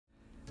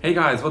Hey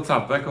guys, what's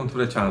up? Welcome to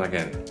the channel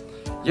again.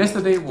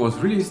 Yesterday was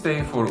release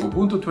day for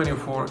Ubuntu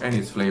 24 and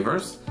its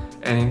flavors,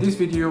 and in this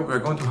video we're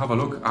going to have a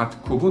look at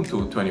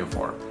Kubuntu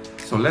 24.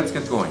 So let's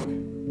get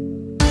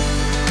going.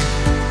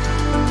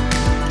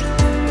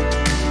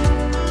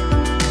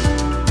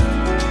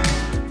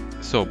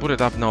 So boot it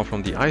up now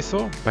from the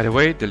ISO. By the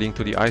way, the link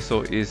to the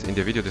ISO is in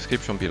the video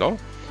description below.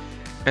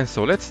 And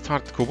so let's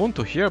start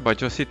Kubuntu here by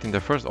just hitting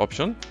the first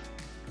option.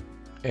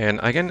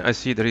 And again, I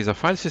see there is a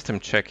file system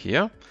check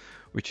here,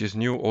 which is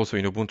new also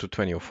in Ubuntu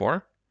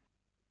 24.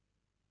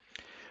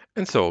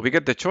 And so we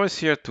get the choice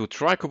here to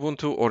try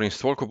Kubuntu or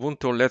install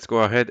Kubuntu. Let's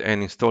go ahead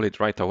and install it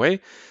right away.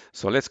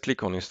 So let's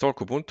click on install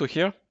Kubuntu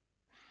here.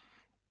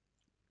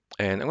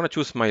 And I'm going to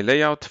choose my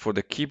layout for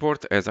the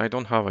keyboard as I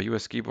don't have a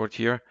US keyboard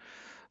here.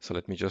 So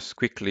let me just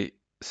quickly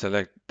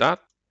select that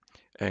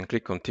and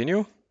click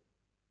continue.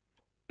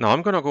 Now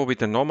I'm going to go with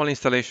the normal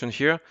installation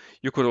here.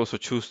 You could also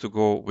choose to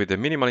go with the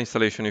minimal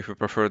installation if you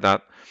prefer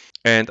that.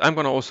 And I'm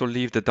going to also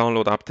leave the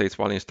download updates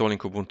while installing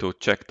Kubuntu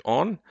checked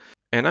on.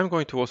 And I'm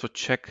going to also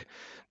check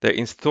the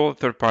install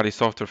third-party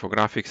software for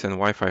graphics and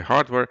Wi-Fi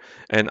hardware.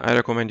 And I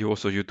recommend you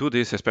do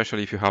this,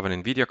 especially if you have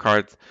an NVIDIA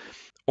card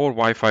or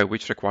Wi-Fi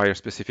which require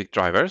specific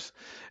drivers.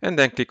 And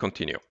then click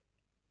continue.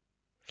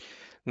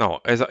 Now,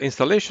 as an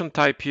installation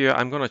type here,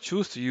 I'm going to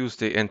choose to use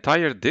the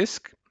entire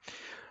disk.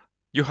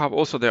 You have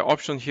also the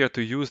option here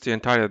to use the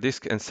entire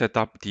disk and set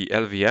up the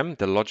LVM,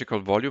 the logical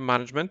volume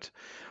management,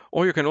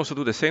 or you can also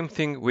do the same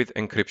thing with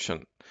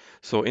encryption.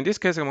 So in this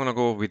case, I'm going to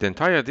go with the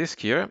entire disk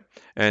here,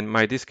 and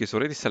my disk is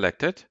already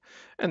selected,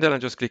 and then I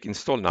just click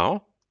install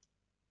now.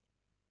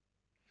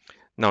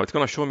 Now it's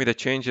going to show me the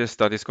changes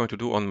that it's going to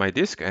do on my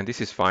disk, and this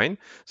is fine.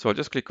 So I'll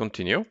just click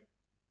continue.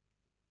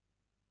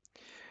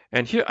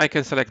 And here I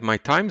can select my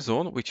time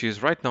zone, which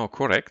is right now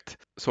correct.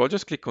 So I'll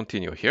just click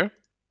continue here.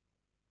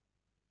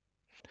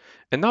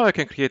 And now I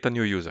can create a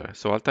new user.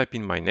 So I'll type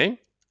in my name.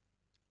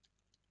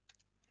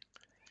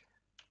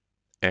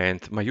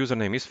 And my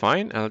username is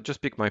fine. I'll just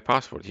pick my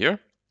password here.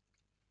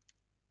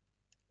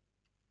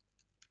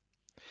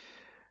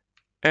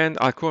 And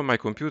I'll call my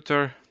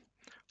computer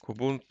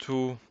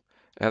Kubuntu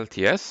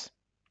LTS.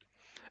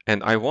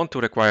 And I want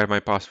to require my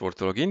password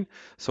to log in.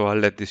 So I'll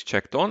let this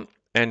checked on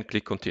and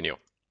click continue.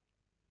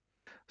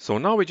 So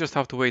now we just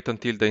have to wait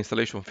until the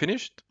installation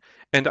finished.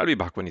 And I'll be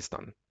back when it's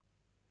done.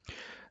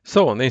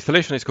 So the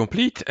installation is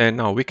complete and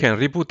now we can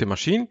reboot the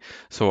machine.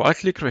 So I'll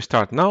click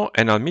restart now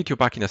and I'll meet you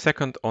back in a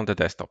second on the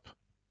desktop.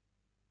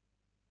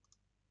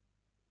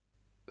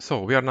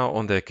 So we are now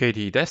on the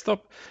KDE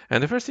desktop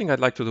and the first thing I'd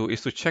like to do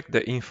is to check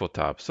the info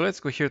tab. So let's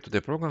go here to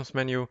the programs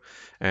menu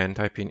and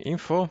type in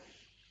info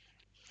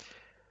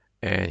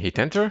and hit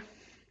enter.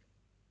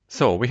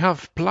 So we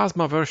have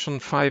Plasma version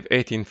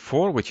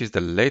 5.18.4, which is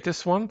the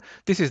latest one.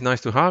 This is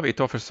nice to have.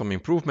 It offers some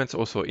improvements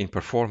also in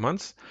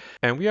performance.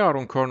 And we are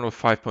on kernel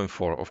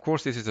 5.4. Of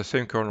course, this is the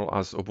same kernel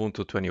as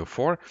Ubuntu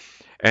 24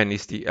 and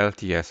it's the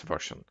LTS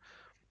version.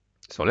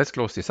 So let's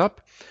close this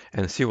up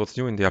and see what's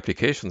new in the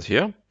applications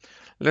here.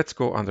 Let's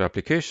go under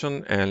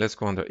application and let's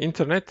go under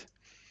internet.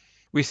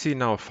 We see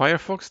now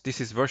Firefox.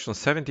 This is version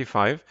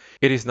 75.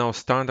 It is now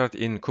standard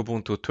in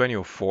Kubuntu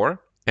 24.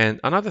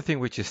 And another thing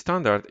which is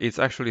standard is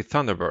actually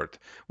Thunderbird,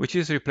 which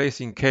is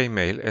replacing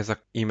Kmail as an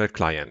email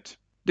client.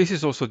 This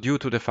is also due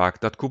to the fact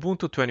that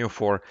Kubuntu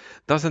 24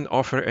 doesn't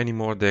offer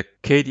anymore the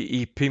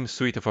KDE PIM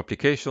suite of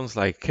applications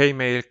like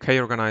Kmail,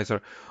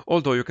 Korganizer,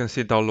 although you can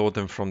still download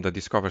them from the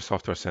Discover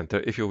Software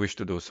Center if you wish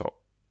to do so.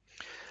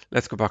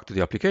 Let's go back to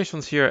the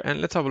applications here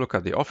and let's have a look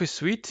at the Office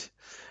suite.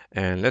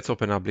 And let's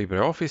open up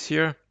LibreOffice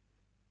here.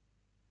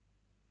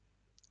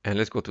 And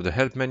let's go to the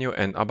Help menu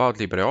and About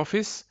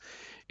LibreOffice.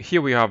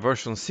 Here we have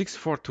version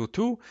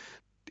 6.422.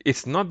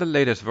 It's not the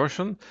latest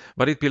version,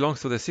 but it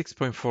belongs to the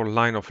 6.4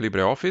 line of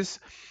LibreOffice,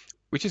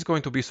 which is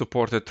going to be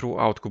supported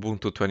throughout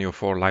Kubuntu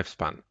 24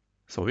 lifespan.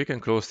 So we can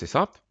close this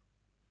up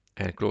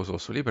and close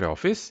also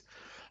LibreOffice.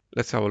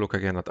 Let's have a look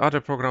again at other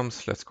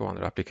programs. Let's go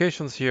under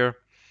applications here.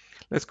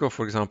 Let's go,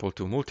 for example,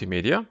 to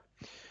multimedia.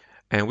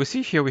 And we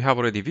see here we have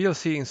already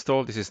VLC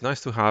installed. This is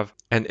nice to have.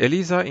 And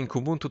Elisa in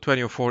Kubuntu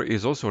 24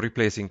 is also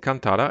replacing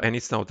Kantara, and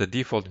it's now the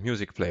default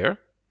music player.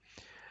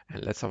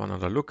 And let's have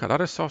another look at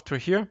other software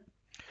here.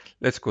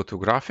 Let's go to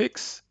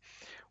graphics.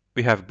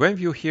 We have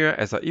GwenView here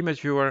as an image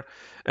viewer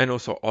and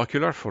also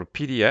Ocular for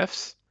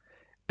PDFs.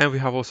 And we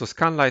have also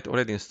Scanlight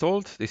already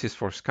installed. This is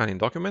for scanning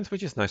documents,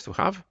 which is nice to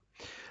have.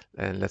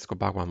 And let's go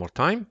back one more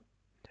time.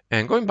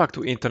 And going back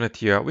to internet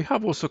here, we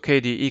have also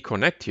Kde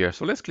Connect here.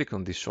 So let's click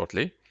on this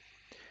shortly.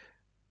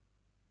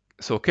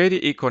 So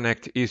Kde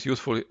Connect is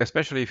useful,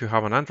 especially if you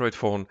have an Android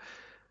phone.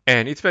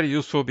 And it's very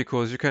useful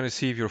because you can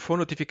receive your phone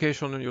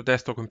notification on your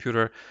desktop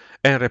computer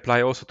and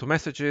reply also to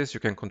messages. You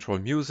can control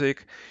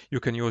music. You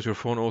can use your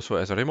phone also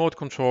as a remote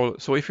control.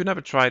 So if you never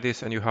tried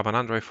this and you have an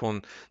Android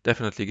phone,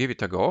 definitely give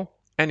it a go.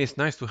 And it's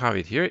nice to have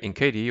it here in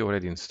KDE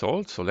already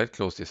installed. So let's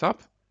close this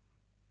up.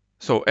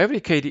 So every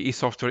KDE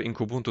software in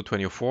Kubuntu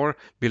 24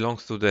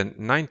 belongs to the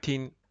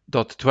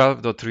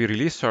 19.12.3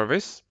 release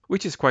service,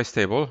 which is quite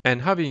stable.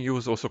 And having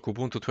used also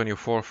Kubuntu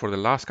 24 for the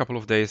last couple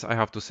of days, I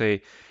have to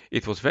say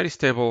it was very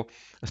stable,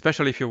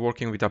 especially if you're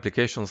working with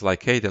applications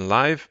like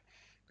Kdenlive,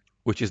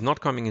 which is not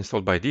coming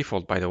installed by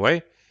default, by the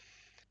way.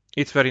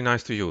 It's very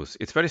nice to use.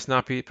 It's very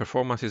snappy,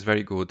 performance is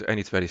very good, and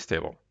it's very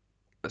stable.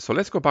 So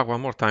let's go back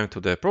one more time to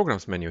the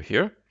Programs menu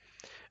here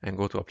and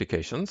go to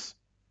Applications.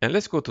 And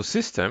let's go to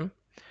System.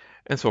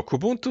 And so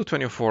Kubuntu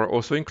 24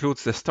 also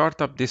includes the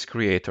Startup Disk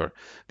Creator.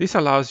 This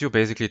allows you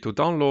basically to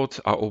download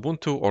a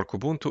Ubuntu or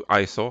Kubuntu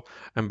ISO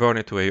and burn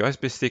it to a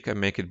USB stick and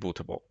make it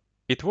bootable.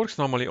 It works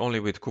normally only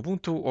with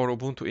Kubuntu or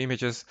Ubuntu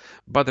images,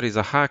 but there is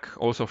a hack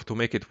also to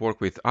make it work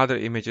with other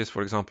images,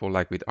 for example,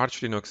 like with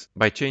Arch Linux,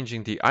 by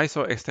changing the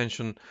ISO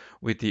extension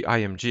with the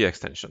IMG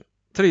extension.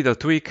 It's a little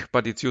tweak,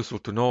 but it's useful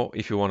to know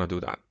if you want to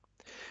do that.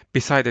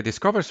 Beside the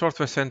Discover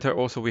Software Center,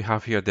 also we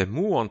have here the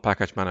Muon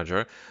Package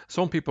Manager.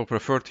 Some people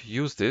prefer to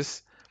use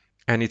this,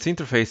 and its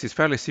interface is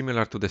fairly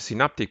similar to the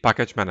Synaptic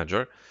Package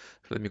Manager.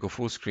 So let me go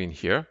full screen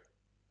here.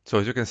 So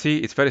as you can see,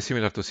 it's very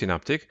similar to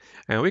Synaptic,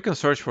 and we can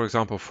search, for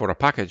example, for a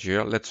package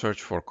here. Let's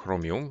search for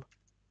Chromium.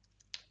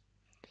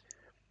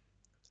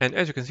 And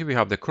as you can see, we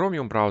have the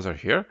Chromium browser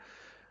here.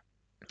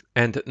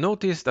 And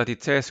notice that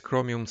it says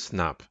Chromium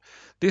Snap.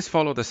 This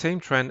follows the same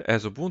trend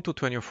as Ubuntu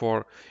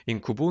 24. In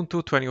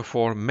Kubuntu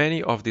 24,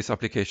 many of these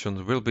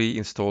applications will be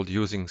installed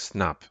using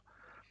Snap.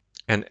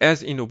 And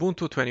as in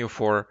Ubuntu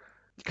 24,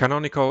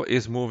 Canonical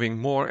is moving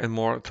more and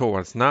more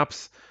towards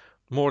snaps,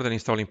 more than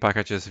installing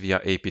packages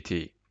via apt.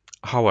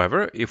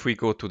 However, if we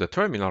go to the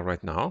terminal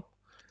right now,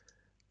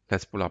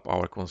 let's pull up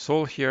our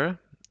console here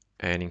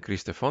and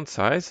increase the font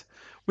size.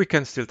 We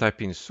can still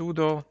type in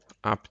sudo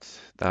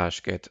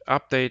apt-get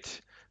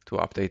update to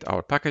update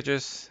our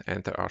packages,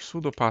 enter our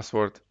sudo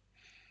password,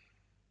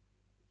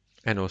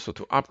 and also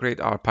to upgrade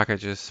our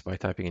packages by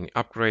typing in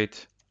upgrade.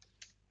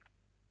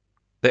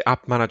 The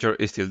app manager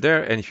is still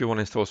there, and if you want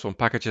to install some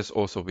packages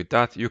also with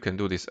that, you can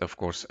do this, of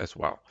course, as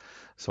well.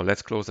 So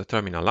let's close the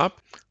terminal up.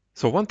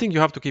 So one thing you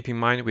have to keep in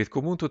mind with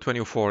Kubuntu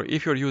 24,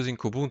 if you're using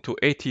Kubuntu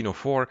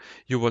 18.04,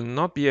 you will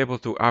not be able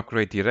to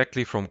upgrade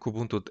directly from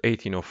Kubuntu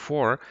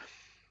 18.04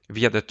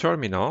 via the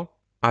terminal,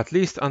 at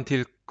least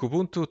until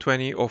Kubuntu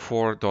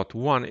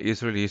 20.04.1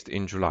 is released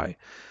in July.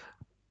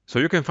 So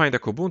you can find the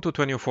Kubuntu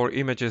 24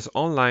 images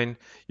online,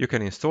 you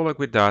can install it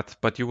with that,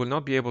 but you will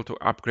not be able to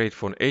upgrade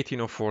from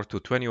 18.04 to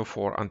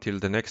 20.04 until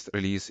the next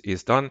release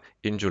is done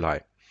in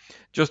July.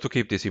 Just to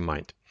keep this in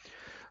mind.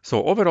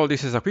 So overall,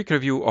 this is a quick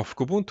review of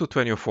Kubuntu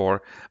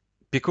 24.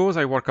 Because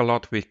I work a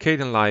lot with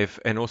Kdenlive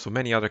and also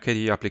many other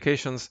KDE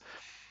applications,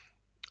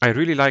 I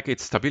really like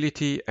its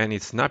stability and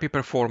its snappy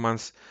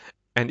performance.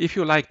 And if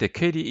you like the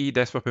KDE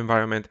desktop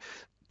environment,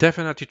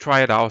 definitely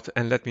try it out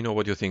and let me know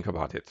what you think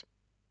about it.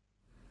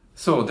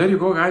 So there you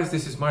go, guys.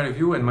 This is my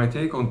review and my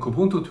take on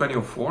Kubuntu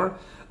 24.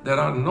 There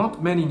are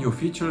not many new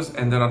features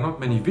and there are not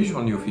many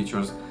visual new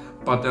features,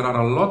 but there are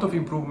a lot of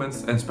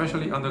improvements, and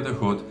especially under the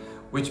hood,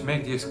 which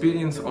make the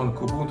experience on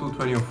Kubuntu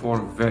 24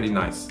 very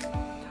nice.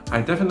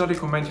 I definitely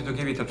recommend you to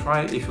give it a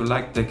try if you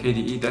like the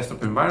KDE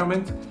desktop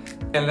environment,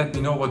 and let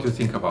me know what you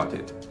think about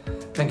it.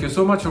 Thank you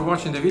so much for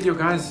watching the video,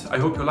 guys. I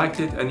hope you liked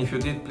it, and if you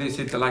did, please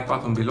hit the like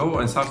button below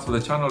and subs to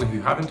the channel if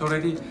you haven't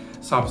already.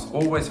 Subs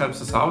always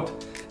helps us out.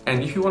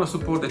 And if you want to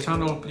support the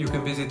channel, you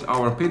can visit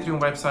our Patreon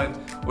website,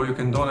 or you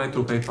can donate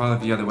through PayPal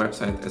via the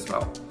website as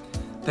well.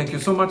 Thank you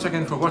so much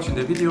again for watching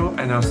the video,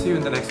 and I'll see you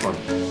in the next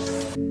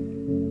one.